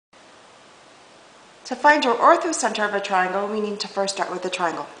To find your orthocenter of a triangle, we need to first start with the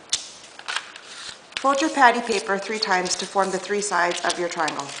triangle. Fold your patty paper 3 times to form the 3 sides of your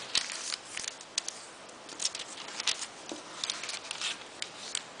triangle.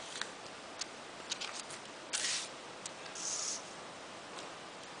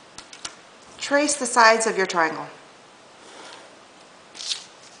 Trace the sides of your triangle.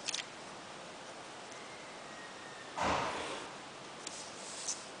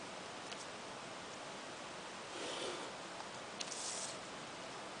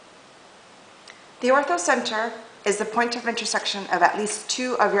 The orthocenter is the point of intersection of at least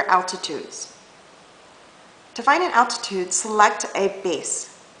 2 of your altitudes. To find an altitude, select a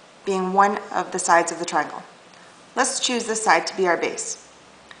base, being one of the sides of the triangle. Let's choose this side to be our base.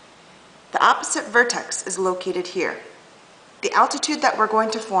 The opposite vertex is located here. The altitude that we're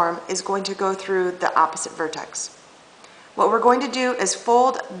going to form is going to go through the opposite vertex. What we're going to do is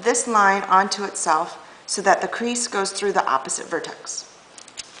fold this line onto itself so that the crease goes through the opposite vertex.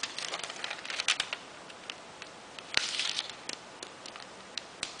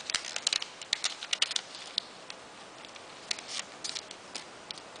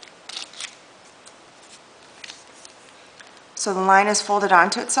 So the line is folded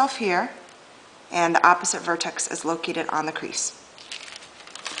onto itself here, and the opposite vertex is located on the crease.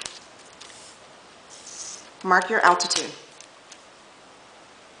 Mark your altitude.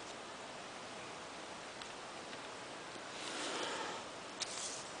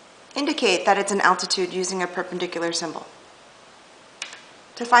 Indicate that it's an altitude using a perpendicular symbol.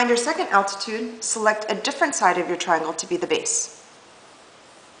 To find your second altitude, select a different side of your triangle to be the base.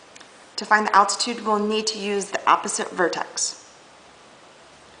 To find the altitude, we'll need to use the opposite vertex.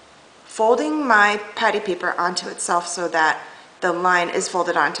 Folding my patty paper onto itself so that the line is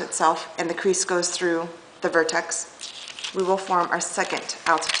folded onto itself and the crease goes through the vertex, we will form our second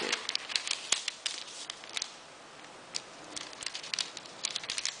altitude.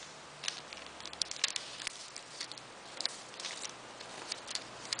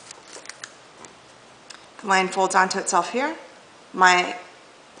 The line folds onto itself here. My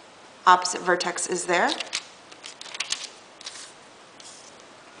opposite vertex is there.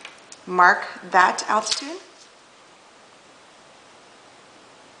 Mark that altitude.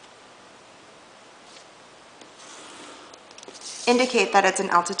 Indicate that it's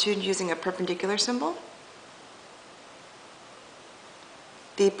an altitude using a perpendicular symbol.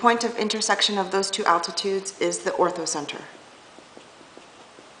 The point of intersection of those 2 altitudes is the orthocenter.